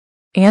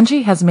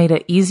Angie has made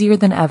it easier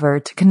than ever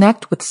to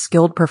connect with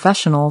skilled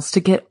professionals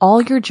to get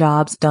all your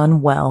jobs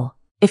done well.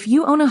 If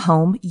you own a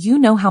home, you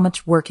know how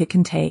much work it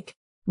can take,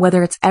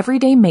 whether it's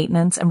everyday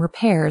maintenance and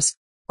repairs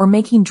or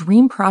making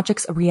dream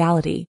projects a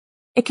reality.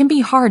 It can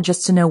be hard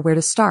just to know where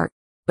to start,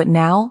 but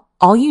now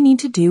all you need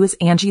to do is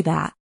Angie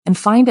that and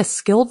find a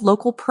skilled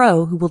local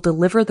pro who will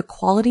deliver the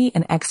quality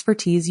and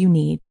expertise you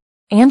need.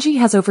 Angie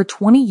has over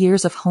 20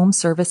 years of home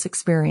service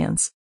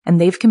experience, and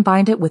they've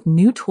combined it with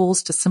new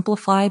tools to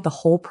simplify the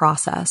whole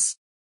process.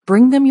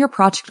 Bring them your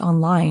project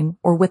online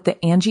or with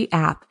the Angie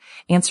app,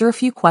 answer a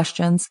few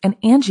questions, and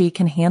Angie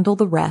can handle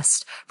the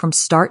rest from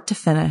start to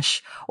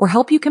finish or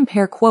help you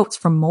compare quotes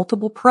from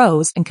multiple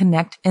pros and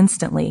connect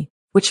instantly,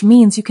 which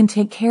means you can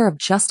take care of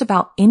just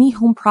about any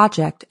home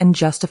project in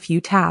just a few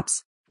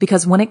taps.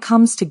 Because when it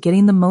comes to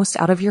getting the most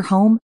out of your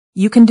home,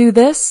 you can do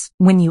this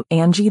when you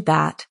Angie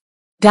that.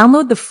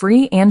 Download the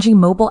free Angie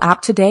mobile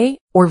app today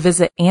or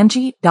visit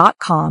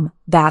Angie.com.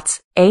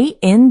 That's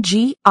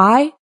ANGI.com.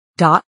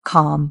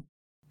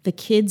 The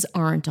kids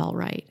aren't all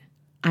right.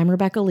 I'm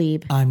Rebecca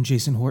Lieb. I'm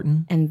Jason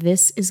Horton. And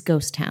this is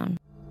Ghost Town.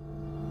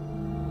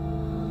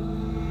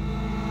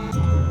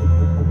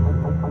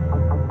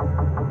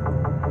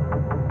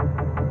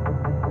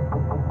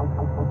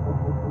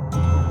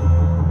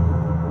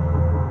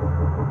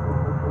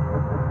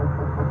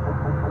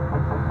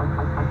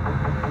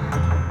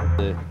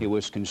 It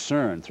was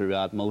concerned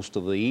throughout most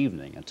of the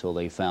evening until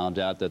they found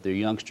out that their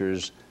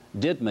youngsters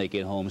did make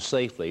it home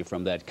safely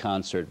from that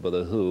concert by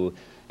The Who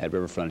at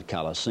Riverfront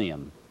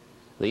Coliseum.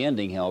 The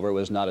ending, however,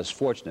 was not as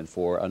fortunate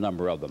for a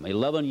number of them.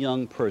 11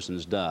 young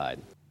persons died.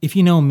 If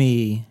you know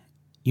me,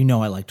 you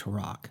know I like to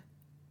rock.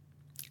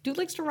 Dude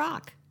likes to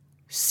rock.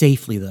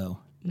 Safely, though.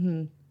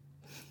 Mm-hmm.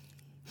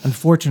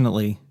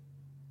 Unfortunately,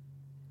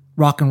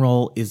 rock and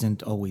roll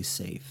isn't always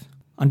safe.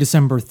 On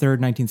December 3rd,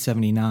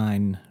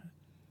 1979,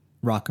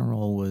 rock and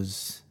roll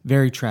was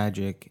very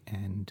tragic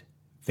and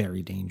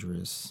very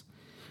dangerous.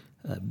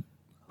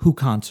 Who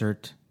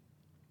concert,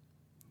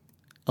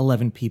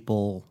 11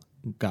 people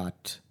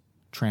got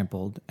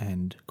trampled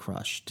and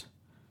crushed.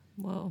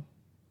 Whoa.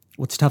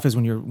 What's tough is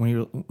when you're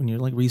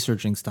like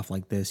researching stuff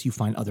like this, you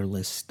find other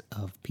lists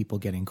of people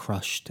getting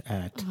crushed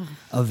at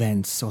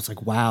events. So it's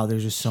like, wow,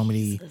 there's just so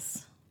many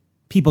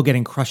people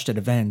getting crushed at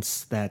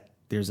events that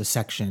there's a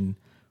section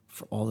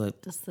for all the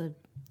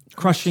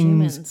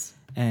crushings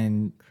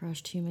and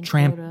crushed human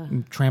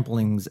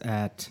tramplings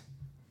at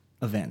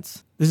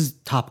events. This is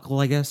topical,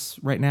 I guess,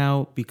 right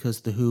now because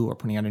The Who are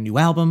putting out a new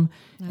album,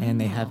 and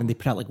they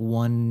put out like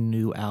one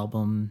new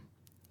album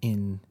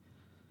in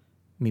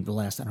maybe the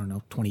last,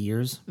 20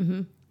 years.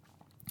 Mm-hmm.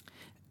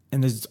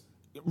 And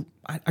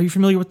are you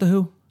familiar with The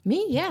Who?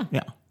 Me? Yeah.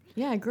 Yeah.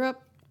 Yeah, I grew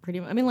up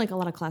like a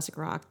lot of classic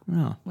rock.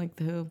 Oh. Like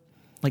The Who.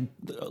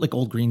 Like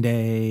old Green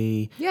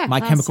Day, yeah,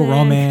 My classic. Chemical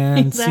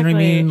Romance, exactly. You know what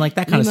I mean? Like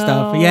that kind emo, of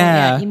stuff.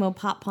 Yeah. Emo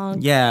pop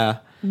punk. Yeah.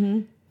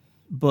 Mm-hmm.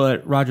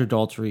 But Roger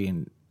Daltrey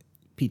and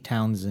Pete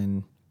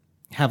Townsend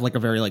have like a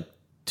very like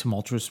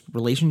tumultuous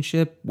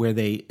relationship where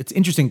it's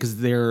interesting because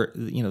they're,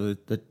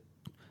 the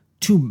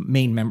two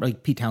main members,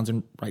 like Pete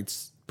Townsend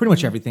writes pretty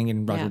much everything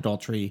and Roger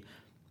Daltrey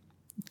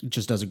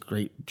just does a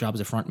great job as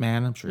a front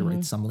man. I'm sure he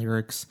writes some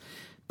lyrics.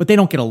 But they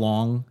don't get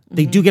along.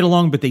 They do get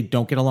along, but they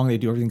don't get along. They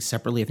do everything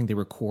separately. I think they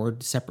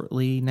record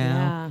separately now.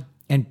 Yeah.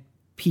 And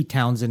Pete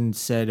Townsend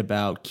said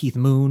about Keith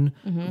Moon,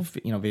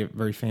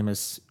 very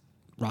famous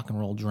rock and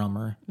roll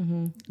drummer,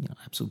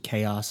 absolute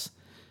chaos,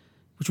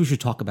 which we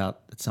should talk about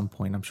at some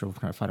point. I'm sure we're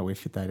going to find a way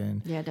to fit that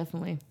in. Yeah,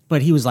 definitely.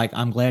 But he was like,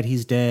 I'm glad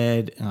he's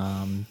dead.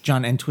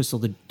 John Entwistle,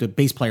 the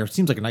bass player,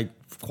 seems like a nice,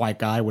 quiet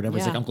guy, whatever.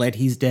 He's like, I'm glad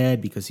he's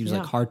dead because he was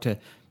like hard to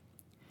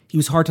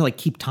like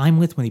keep time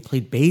with when he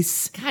played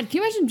bass. God, can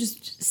you imagine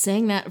just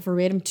saying that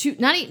verbatim to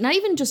not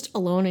even just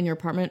alone in your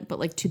apartment, but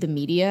like to the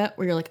media,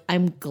 where you're like,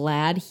 I'm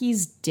glad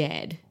he's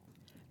dead.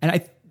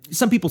 And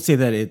some people say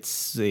that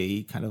it's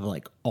a kind of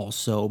like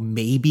also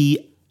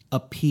maybe a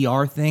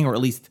PR thing, or at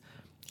least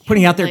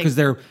putting out there because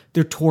they're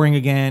touring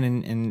again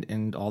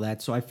and all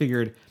that. So I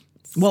figured,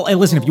 well, hey,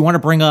 listen, if you want to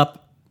bring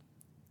up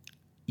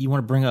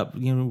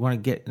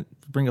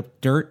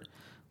dirt,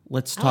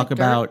 let's talk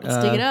about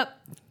let's dig it up.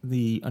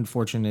 The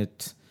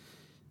unfortunate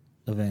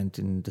event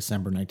in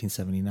December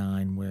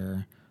 1979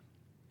 where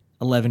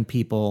 11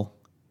 people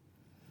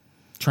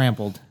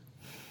trampled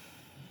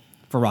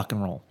for rock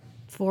and roll.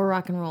 For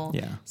rock and roll.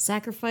 Yeah.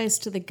 Sacrifice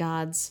to the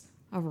gods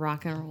of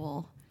rock and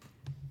roll.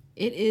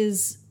 It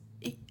is...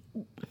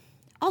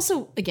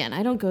 Also, again,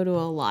 I don't go to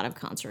a lot of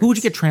concerts. Who would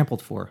you get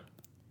trampled for?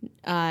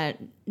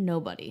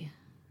 Nobody.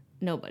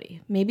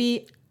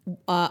 Maybe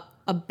a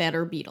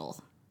better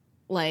Beatle.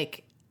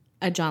 Like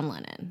a John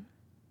Lennon.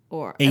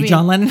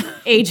 John Lennon?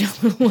 A John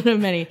Lennon, one of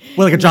many.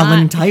 Well, like a John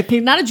Lennon type?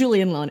 Not a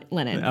Julian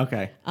Lennon.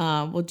 Okay.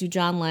 We'll do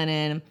John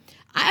Lennon.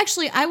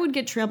 I would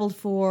get trampled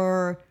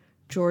for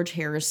George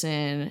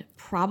Harrison.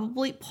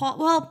 Probably Paul.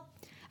 Well,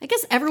 I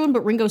guess everyone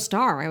but Ringo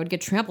Starr I would get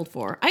trampled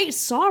for. I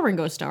saw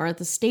Ringo Starr at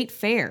the State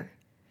Fair.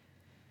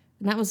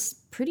 And that was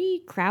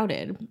pretty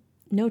crowded.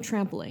 No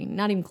trampling.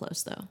 Not even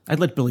close, though. I'd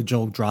let Billy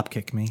Joel drop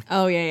kick me.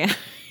 Oh, yeah.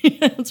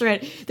 That's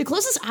right. The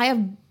closest I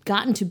have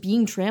gotten to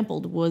being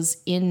trampled was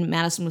in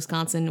Madison,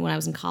 Wisconsin when I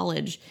was in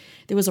college.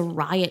 There was a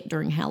riot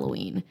during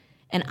Halloween.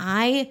 And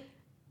I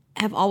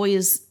have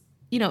always,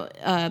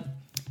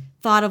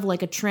 thought of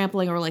like a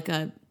trampling or like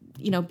a,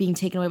 being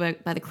taken away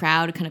by the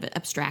crowd kind of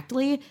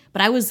abstractly.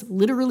 But I was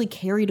literally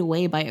carried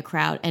away by a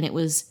crowd and it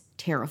was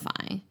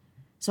terrifying.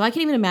 So I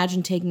can't even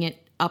imagine taking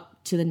it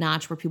up to the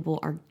notch where people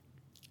are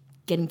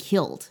getting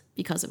killed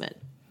because of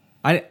it.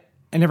 I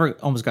never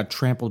almost got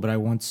trampled, but I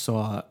once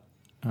saw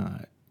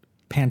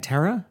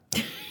Pantera.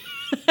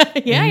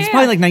 It's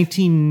probably like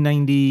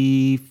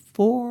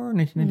 1994,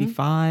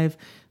 1995. It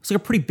was like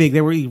a pretty big,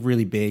 they were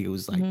really big. It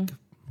was like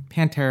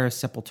Pantera,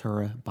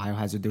 Sepultura,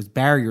 Biohazard. There was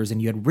barriers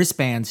and you had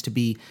wristbands to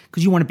be,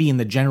 because you want to be in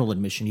the general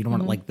admission. You don't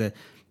want like the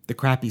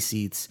crappy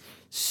seats.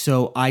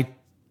 So I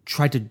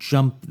tried to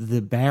jump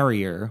the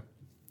barrier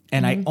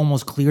and I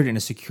almost cleared it and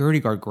a security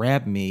guard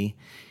grabbed me.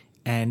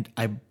 And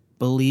I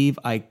believe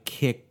I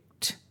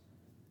kicked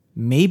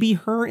maybe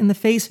her in the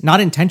face, not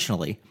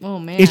intentionally. Oh,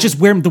 man. It's just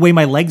the way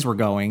my legs were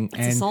going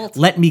and assault.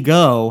 let me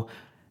go.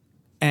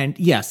 And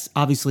yes,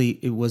 obviously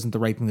it wasn't the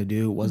right thing to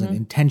do. It wasn't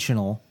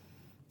intentional.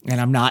 And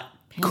I'm not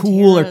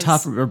cool or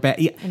tough or bad.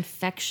 Yeah.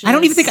 Infectious. I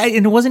don't even think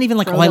and it wasn't even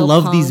like, I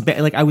love these.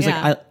 Like I was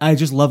Yeah. like, I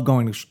just love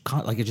going to,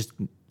 like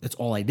that's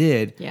all I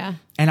did. Yeah.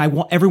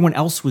 And everyone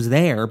else was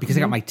there because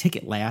I got my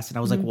ticket last. And I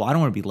was like, well, I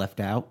don't want to be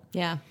left out.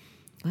 Yeah.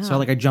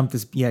 So I jumped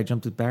this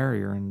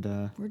barrier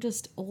and We're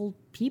just old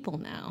people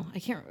now.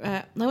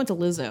 I went to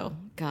Lizzo.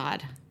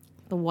 God,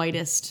 the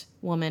whitest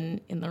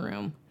woman in the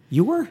room.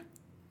 you were?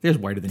 There's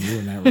whiter than you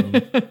in that room.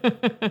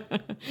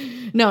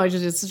 No,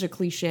 it's such a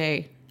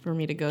cliche for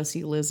me to go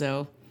see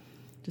Lizzo,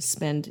 to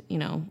spend,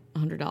 $100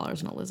 on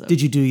a Lizzo.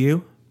 Did you do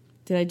you?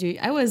 Did I do?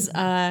 I was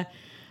 100%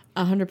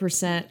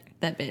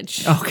 that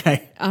bitch.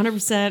 Okay.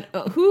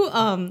 100%. Who?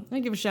 Let me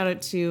give a shout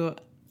out to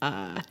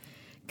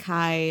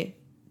Kai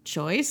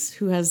Choice,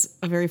 who has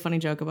a very funny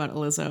joke about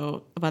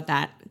Lizzo, about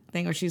that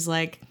thing where she's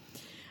like,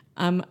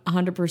 I'm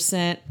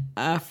 100%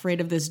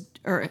 afraid of this,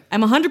 or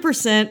I'm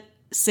 100%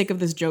 sick of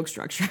this joke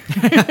structure.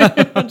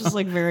 Just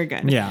like very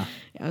good. Yeah.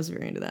 I was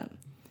very into that.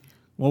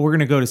 Well, we're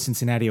going to go to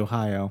Cincinnati,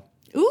 Ohio.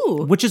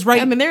 Ooh. Which is right. I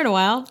haven't been there in a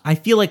while. I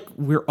feel like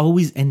we're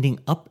always ending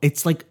up.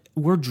 It's like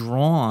we're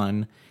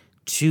drawn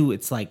to,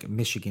 it's like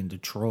Michigan,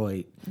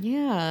 Detroit.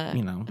 Yeah.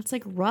 It's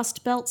like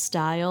Rust Belt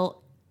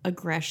style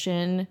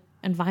aggression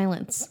and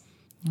violence.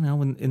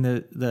 In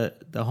the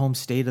home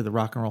state of the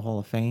Rock and Roll Hall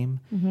of Fame.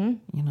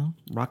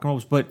 Rock and roll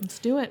was, but Let's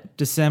do it.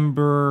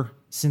 December,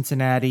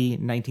 Cincinnati,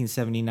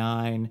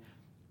 1979.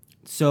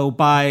 So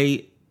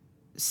by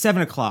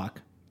 7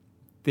 o'clock,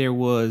 there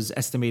was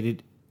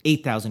estimated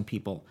 8,000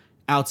 people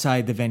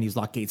outside the venue's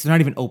locked gates. They're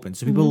not even open,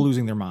 so people are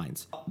losing their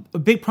minds. A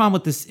big problem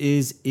with this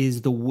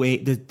is the way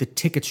the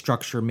ticket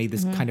structure made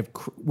this kind of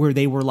where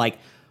they were like,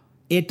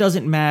 it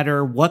doesn't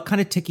matter what kind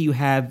of ticket you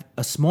have.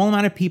 A small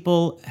amount of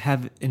people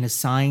have an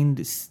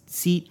assigned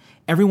seat.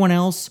 Everyone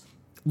else,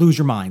 lose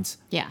your minds.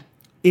 Yeah.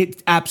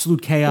 It's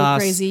absolute Go chaos.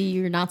 crazy.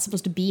 You're not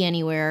supposed to be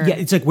anywhere. Yeah,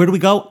 it's like, where do we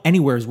go?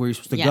 Anywhere is where you're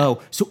supposed to Yeah.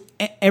 go. So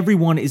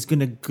everyone is going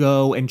to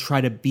go and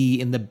try to be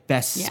in the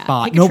best Yeah.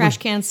 spot. Pick a trash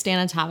can,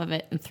 stand on top of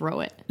it, and throw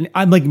it.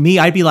 I'm like me.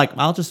 I'd be like,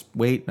 I'll just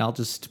wait. I'll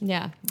just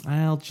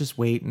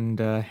wait and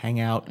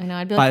hang out. I know.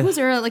 I'd be like, was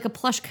there like a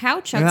plush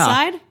couch Yeah.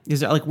 outside? Is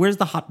there like, where's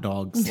the hot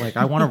dogs? Like,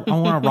 I want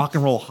a rock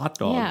and roll hot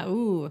dog. Yeah.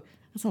 Ooh,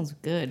 that sounds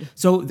good.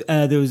 So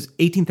there was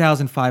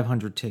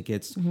 18,500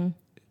 tickets.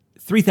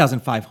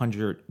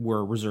 3,500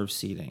 were reserved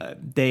seating.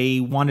 They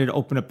wanted to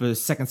open up a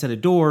second set of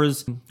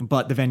doors,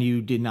 but the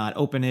venue did not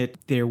open it.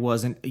 There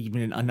wasn't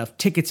even enough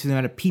tickets for the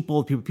amount of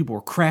people. People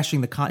were crashing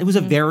the con. It was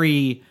a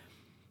very,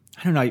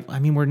 I don't know. I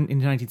mean, we're in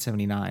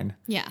 1979.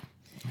 Yeah.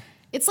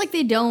 It's like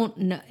they don't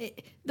know.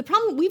 The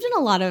problem, we've done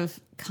a lot of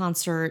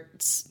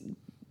concerts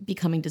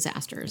becoming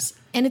disasters.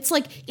 And it's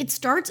like, it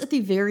starts at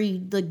the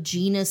very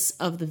genus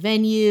of the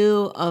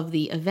venue, of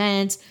the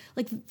event.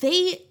 Like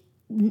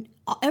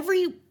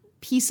every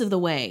piece of the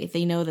way,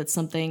 they know that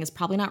something is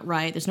probably not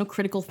right. There's no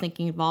critical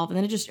thinking involved. And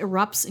then it just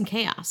erupts in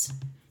chaos.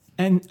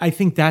 And I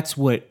think that's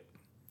what,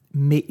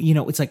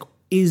 it's like,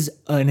 is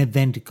an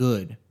event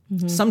good?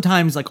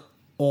 Sometimes like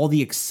all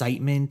the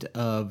excitement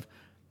of,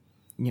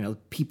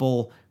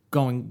 people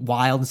going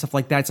wild and stuff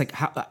like that. It's like,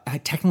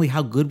 technically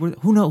how good were,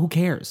 who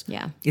cares?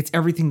 Yeah. It's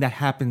everything that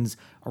happens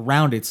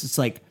around it. It's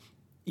like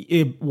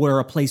where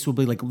a place will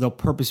be like, they'll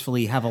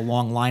purposefully have a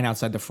long line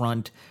outside the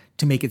front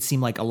to make it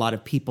seem like a lot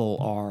of people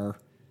are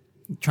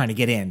trying to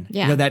get in.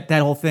 Yeah. That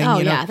whole thing. Oh,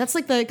 yeah. That's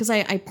like because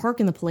I park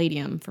in the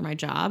Palladium for my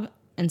job.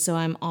 And so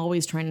I'm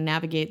always trying to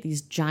navigate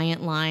these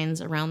giant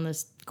lines around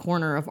this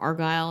corner of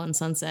Argyle and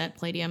Sunset.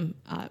 Palladium,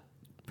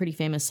 pretty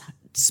famous,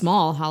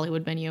 small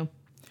Hollywood venue.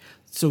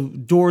 So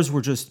doors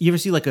were just, you ever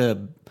see like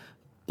a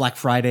Black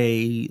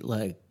Friday,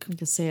 like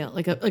a sale,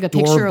 like a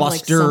picture of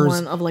like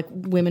someone, of like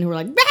women who are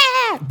like,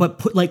 bah! But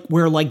put like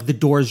where like the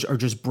doors are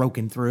just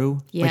broken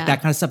through, Yeah. like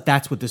that kind of stuff.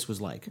 That's what this was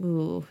like.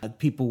 Ooh.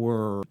 People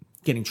were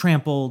getting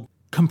trampled.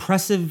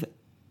 Compressive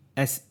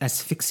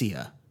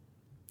asphyxia.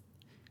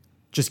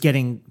 Just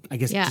getting, I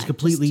guess, Yeah, just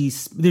completely.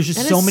 There's just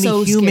that so is many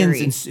so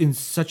humans scary. in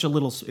such a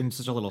little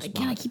spot.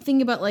 Again, I keep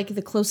thinking about like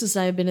the closest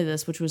I've been to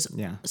this, which was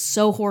Yeah.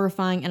 so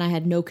horrifying, and I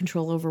had no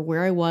control over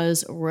where I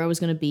was or where I was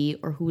going to be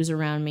or who was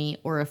around me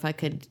or if I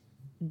could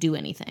do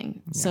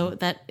anything. So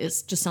that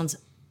is just sounds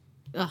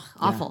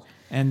awful.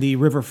 And the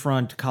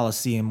Riverfront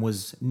Coliseum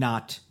was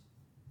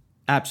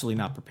absolutely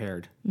not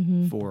prepared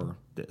for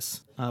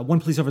this. One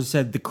police officer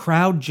said the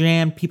crowd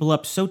jammed people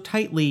up so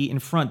tightly in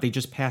front they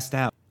just passed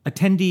out.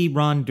 Attendee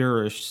Ron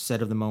Durish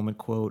said of the moment,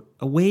 quote,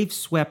 "A wave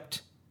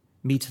swept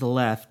me to the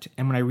left,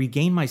 and when I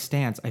regained my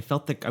stance, I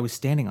felt like I was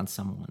standing on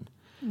someone.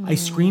 I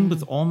screamed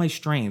with all my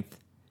strength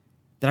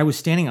that I was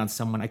standing on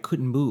someone. I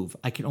couldn't move.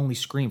 I could only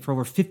scream. For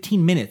over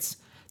 15 minutes,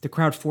 the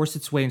crowd forced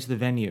its way into the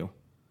venue."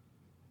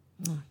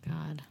 Oh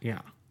God.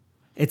 Yeah.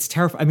 It's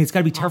terrifying. I mean, it's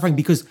got to be terrifying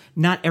because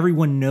not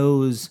everyone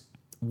knows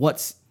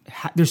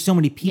there's so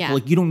many people. Yeah.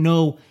 Like, you don't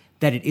know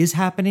that it is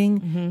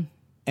happening.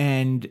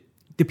 And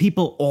the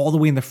people all the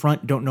way in the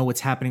front don't know what's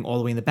happening all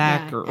the way in the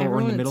back or in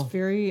everyone, the middle. It's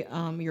very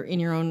you're in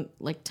your own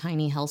like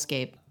tiny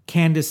hellscape.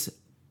 Candace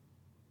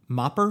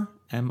Mopper,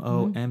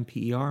 Momper,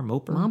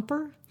 Moper.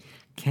 Momper?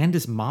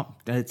 Candace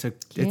Mop.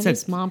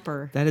 Candace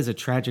Momper. That is a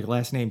tragic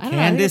last name. don't know,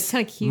 I think Candace it's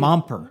kinda cute.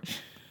 Momper.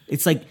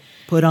 It's like,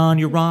 put on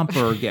your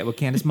romper, get with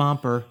Candace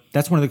Momper.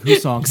 That's one of the Who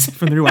songs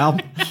from the new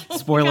album.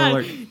 Spoiler God,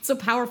 alert. it's so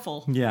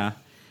powerful. Yeah.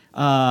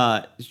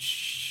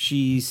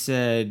 She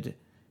said,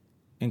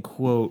 and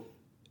quote,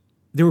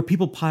 "There were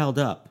people piled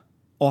up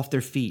off their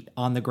feet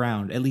on the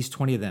ground, at least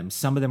 20 of them.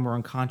 Some of them were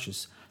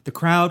unconscious. The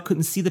crowd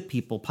couldn't see the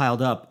people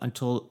piled up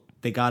until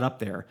they got up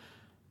there.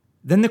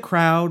 Then the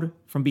crowd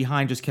from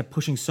behind just kept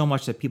pushing so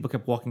much that people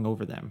kept walking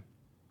over them."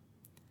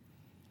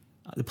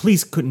 The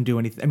police couldn't do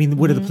anything. I mean,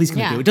 what are the police going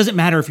to Yeah. do? It doesn't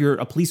matter if you're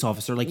a police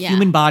officer. Like, Yeah.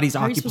 human bodies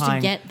How are you supposed to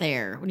occupying get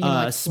there? When you, a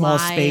like, small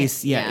fly?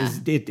 space.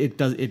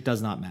 It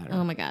does not matter.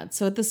 Oh my God.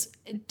 So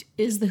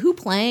is the Who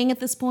playing at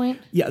this point?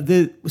 Yeah,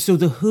 the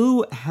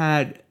Who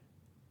had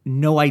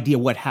no idea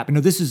what happened.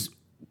 No, this is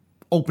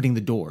opening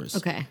the doors.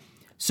 Okay.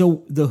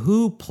 So the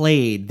Who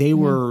played, they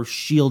were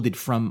shielded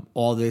from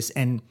all this,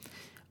 and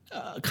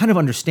kind of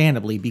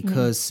understandably,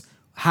 because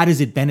how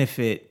does it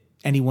benefit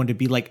anyone to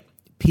be like,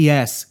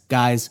 "P.S.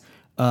 guys,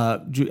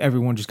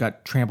 everyone just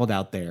got trampled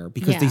out there,"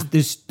 because Yeah.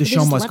 the They show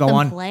just must let go them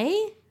on. Play?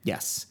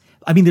 Yes,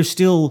 I mean there's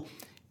still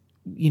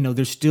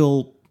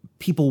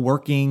people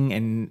working,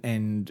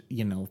 and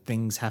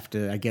things have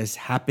to, I guess,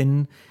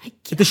 happen.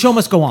 The show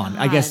must go on,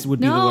 I guess, would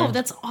be the way. No,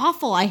 that's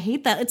awful. I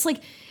hate that. It's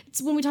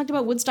when we talked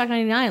about Woodstock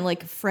 99,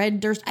 like Fred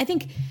Durst. I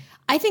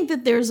think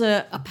that there's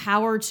a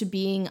power to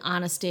being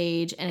on a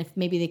stage, and if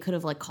maybe they could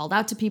have like called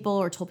out to people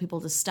or told people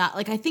to stop.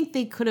 Like, I think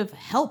they could have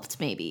helped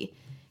maybe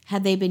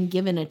had they been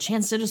given a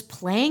chance to just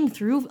playing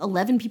through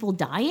 11 people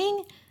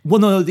dying. Well,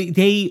 no,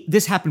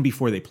 this happened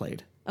before they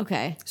played.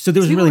 Okay. So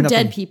there was there really were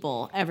nothing. dead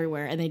people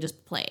everywhere, and they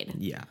just played.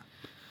 Yeah.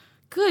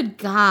 Good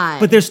God.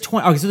 But there's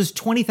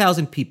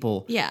 20,000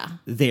 people. Yeah.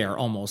 There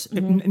almost.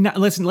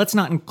 Let's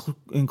not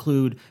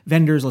include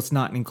vendors. Let's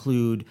not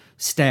include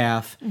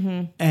staff.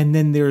 And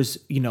then there's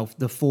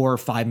the 4 or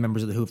 5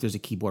 members of the Who if there's a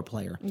keyboard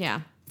player.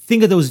 Yeah.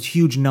 Think of those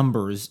huge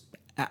numbers.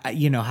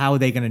 How are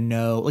they going to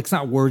know? Like, it's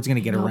not word's going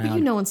to get No, around. but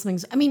you know when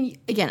something's. I mean,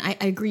 again, I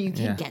agree you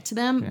can't get to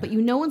them, but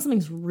you know when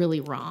something's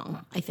really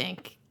wrong. I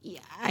think.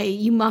 Yeah,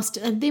 they must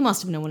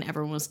have known when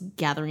everyone was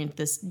gathering into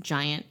this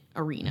giant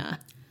arena.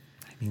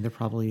 I mean, they're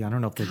probably. I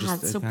don't know if they're God,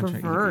 just so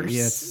contract- perverse.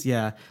 Yes,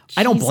 yeah.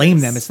 I don't blame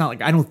Jesus. them. It's not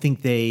like I don't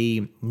think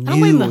they. Knew I don't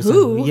blame the or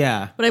something. Who.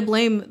 Yeah. But I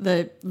blame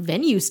the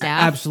venue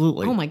staff.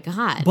 Absolutely. Oh my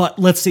God. But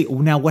let's see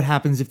now what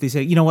happens if they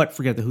say, you know what,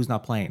 forget the Who's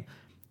not playing.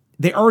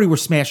 They already were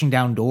smashing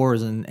down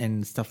doors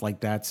and stuff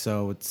like that.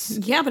 So it's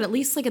yeah, but at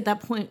least like at that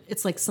point,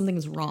 it's like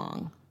something's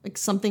wrong. Like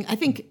something. I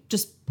think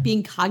just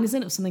being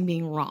cognizant of something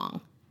being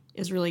wrong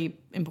is really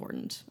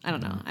important. I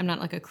don't know. I'm not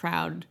like a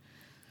crowd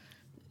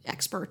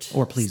expert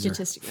Or pleaser.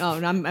 Oh,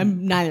 no,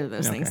 I'm neither of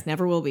those things.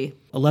 Never will be.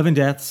 11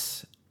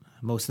 deaths,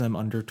 most of them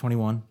under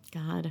 21.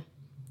 God.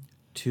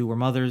 2 were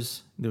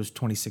mothers. There was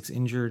 26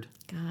 injured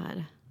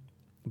God.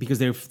 because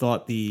they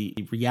thought the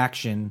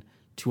reaction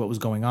to what was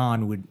going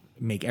on would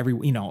make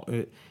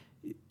do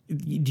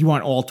you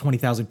want all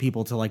 20,000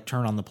 people to like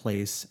turn on the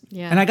place?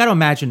 Yeah. And I got to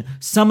imagine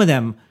some of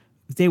them,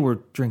 they were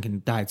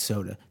drinking diet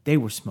soda. They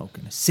were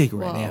smoking a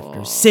cigarette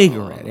after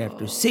cigarette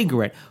after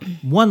cigarette,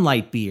 one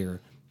light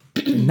beer,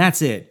 and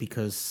that's it,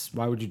 because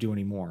why would you do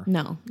any more?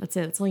 No, that's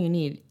it. That's all you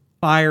need.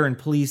 Fire and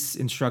police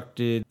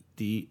instructed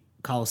the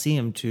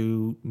Coliseum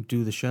to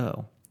do the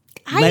show.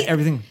 Let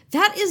everything.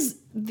 That is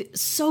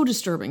so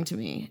disturbing to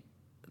me.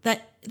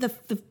 That the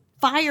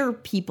fire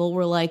people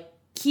were like,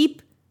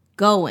 keep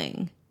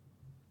going.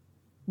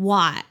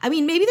 Why? I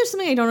mean, maybe there's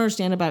something I don't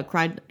understand about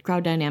crowd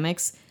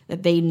dynamics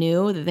that they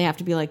knew that they have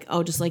to be like,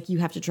 oh, just like you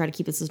have to try to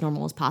keep this as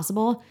normal as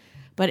possible.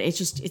 But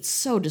it's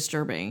so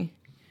disturbing.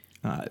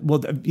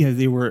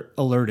 They were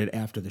alerted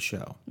after the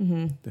show,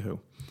 the Who.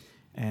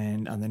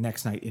 And on the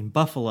next night in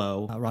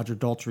Buffalo, Roger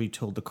Daltrey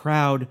told the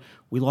crowd,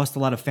 "We lost a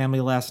lot of family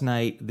last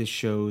night. This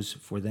show's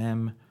for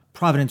them."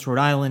 Providence, Rhode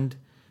Island,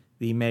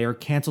 the mayor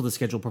canceled the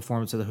scheduled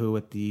performance of The Who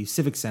at the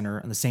Civic Center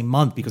in the same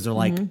month because they're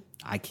like,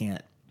 I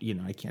can't deal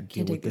Can't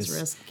with take this. this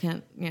risk.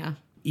 Can't, yeah.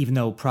 Even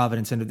though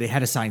Providence ended, they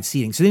had assigned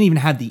seating. So they didn't even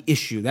have the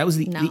issue. That was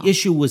the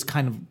issue was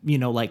kind of,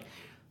 like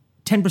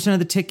 10% of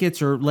the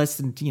tickets or less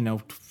than,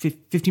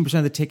 15%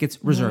 of the tickets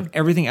reserved.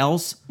 Everything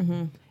else,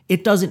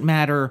 it doesn't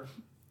matter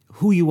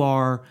who you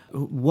are,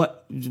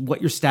 what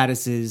your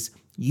status is.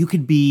 You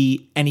could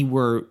be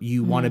anywhere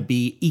you want to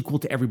be, equal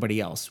to everybody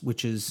else,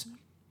 which is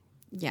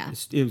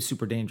it was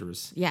super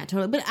dangerous. Yeah,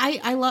 totally. But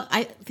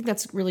I think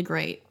that's really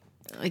great.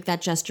 Like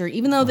that gesture,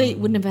 even though they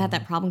wouldn't have had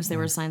that problem because they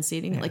were assigned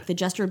seating, like the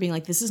gesture of being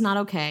like, this is not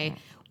okay.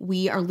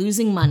 We are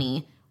losing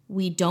money.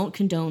 We don't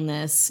condone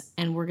this,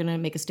 and we're going to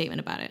make a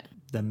statement about it.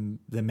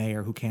 The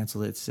mayor who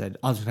canceled it said,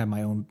 I was going to have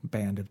my own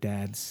band of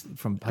dads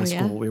from high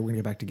school. We were going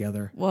to get back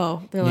together.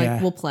 Whoa. They're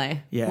like, we'll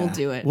play. Yeah. We'll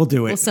do it. We'll do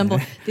it. We'll assemble.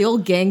 The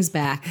old gang's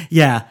back.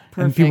 Yeah. Perfect.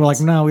 And people are like,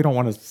 no, we don't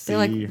want to see. They're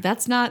like,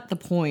 that's not the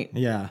point.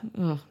 Yeah.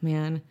 Oh,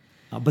 man.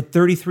 But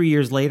 33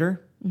 years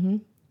later,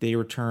 they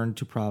returned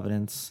to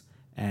Providence,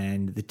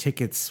 and the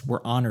tickets were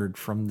honored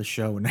from the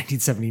show in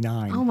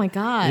 1979. Oh, my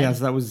God. Yeah,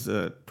 so that was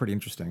pretty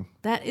interesting.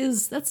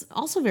 That's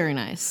also very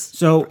nice.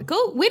 So,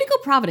 Way to go,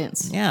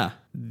 Providence. yeah,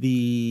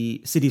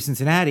 the city of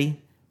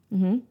Cincinnati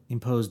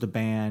imposed a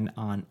ban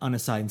on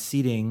unassigned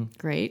seating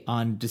Great.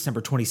 on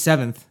December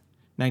 27th,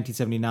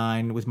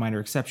 1979, with minor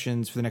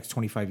exceptions for the next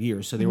 25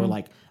 years. So they were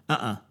like,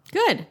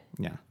 Good.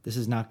 yeah, this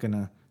is not going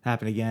to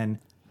happen again.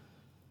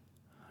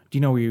 Do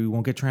you know where you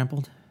won't get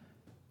trampled?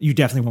 You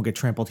definitely won't get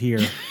trampled here.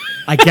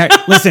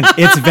 Listen,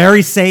 it's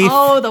very safe.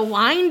 Oh, the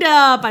wind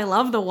up. I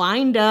love the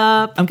wind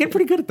up. I'm getting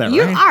pretty good at that,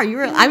 You right?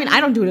 are. I mean, I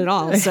don't do it at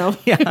all. So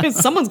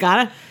someone's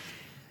got to.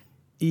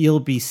 You'll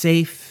be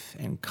safe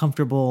and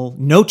comfortable.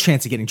 No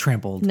chance of getting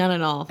trampled. None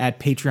at all. At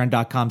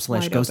patreon.com/Ghost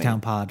Wide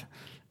Town Pod.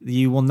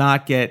 You will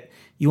not get,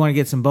 you want to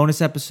get some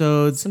bonus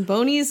episodes. Some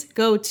bonies,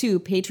 go to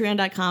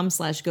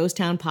patreon.com/Ghost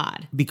Town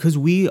Pod. Because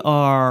we've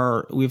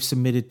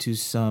submitted to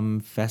some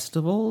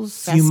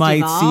festivals. You might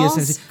see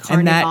us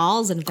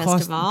carnivals and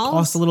festivals.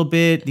 Cost a little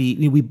bit.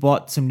 We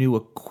bought some new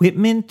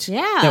equipment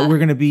that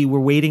we're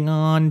waiting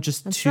on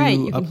That's right.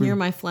 You can hear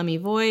my phlegmy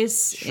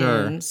voice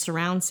and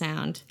surround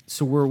sound.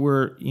 So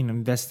we're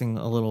investing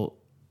a little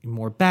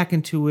more back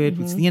into it.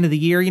 It's the end of the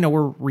year.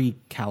 We're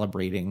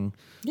recalibrating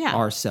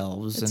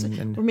ourselves.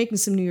 And we're making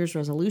some New Year's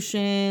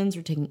resolutions.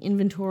 We're taking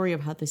inventory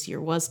of how this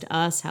year was to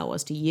us, how it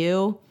was to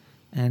you.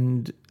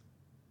 And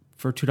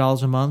for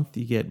 $2 a month,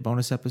 you get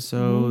bonus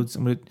episodes.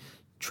 I'm going to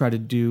try to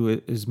do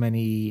as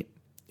many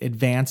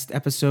advanced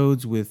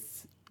episodes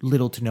with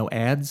little to no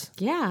ads.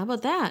 Yeah, how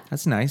about that?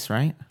 That's nice,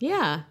 right?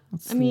 Yeah.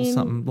 That's a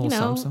little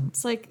something.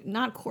 It's like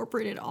not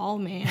corporate at all,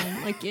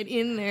 man. Like get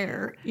in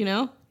there,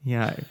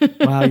 Yeah.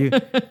 Wow.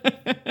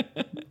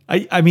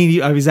 I mean,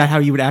 is that how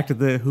you would act at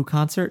the Who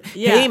concert?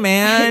 Yeah. Hey,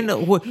 man.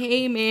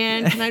 Hey,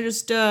 man. Can I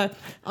just?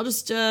 I'll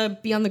just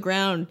be on the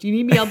ground. Do you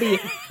need me? I'll be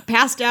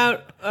passed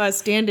out,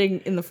 standing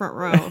in the front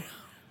row.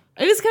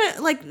 It is kind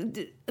of like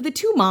the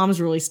two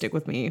moms really stick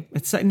with me.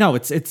 It's.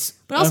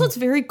 But also, it's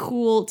very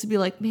cool to be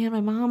like, man,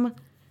 my mom,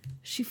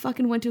 she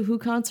fucking went to a Who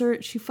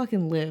concert. She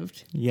fucking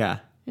lived. Yeah.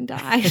 And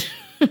died.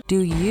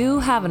 Do you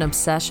have an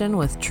obsession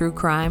with true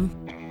crime?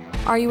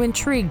 Are you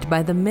intrigued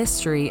by the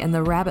mystery and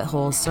the rabbit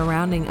holes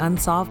surrounding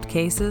unsolved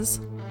cases?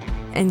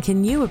 And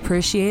can you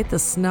appreciate the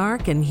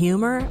snark and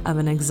humor of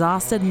an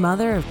exhausted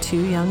mother of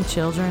 2 young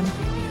children?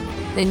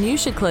 Then you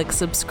should click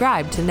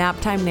subscribe to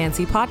Naptime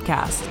Nancy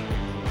podcast.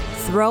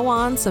 Throw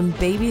on some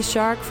Baby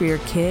Shark for your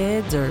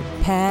kids or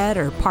pet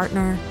or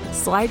partner.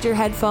 Slide your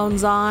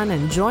headphones on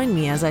and join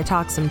me as I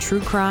talk some true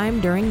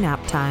crime during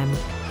nap time.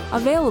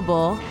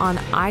 Available on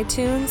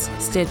iTunes,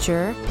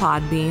 Stitcher,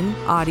 Podbean,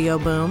 Audio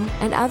Boom,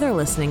 and other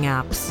listening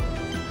apps.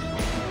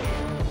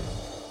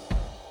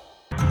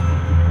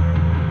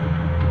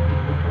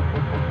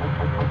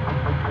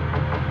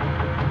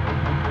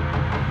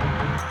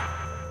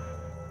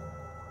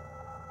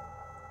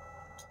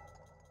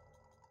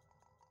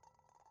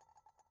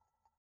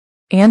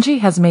 Angie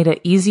has made it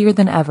easier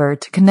than ever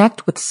to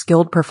connect with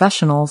skilled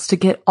professionals to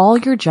get all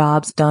your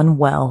jobs done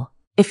well.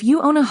 If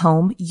you own a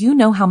home, you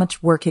know how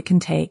much work it can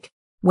take,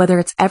 whether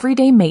it's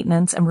everyday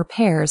maintenance and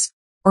repairs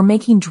or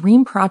making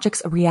dream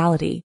projects a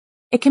reality.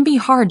 It can be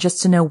hard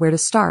just to know where to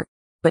start,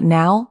 but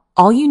now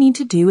all you need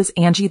to do is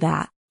Angie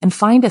that and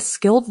find a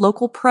skilled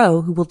local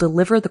pro who will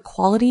deliver the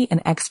quality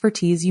and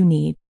expertise you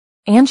need.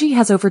 Angie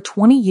has over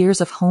 20 years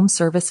of home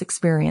service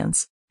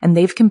experience, and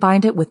they've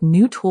combined it with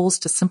new tools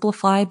to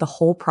simplify the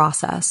whole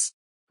process.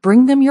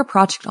 Bring them your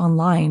project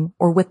online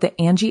or with the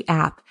Angie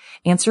app,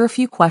 answer a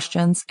few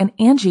questions, and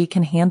Angie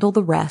can handle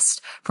the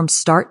rest from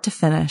start to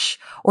finish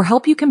or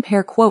help you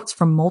compare quotes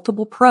from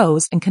multiple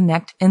pros and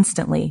connect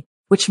instantly,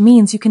 which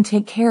means you can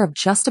take care of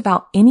just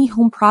about any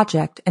home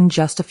project in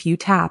just a few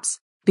taps.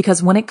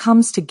 Because when it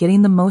comes to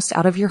getting the most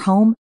out of your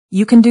home,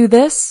 you can do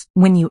this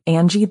when you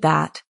Angie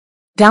that.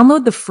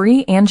 Download the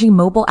free Angie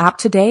mobile app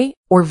today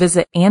or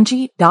visit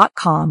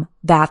Angie.com.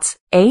 That's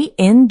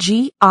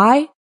ANGI.com.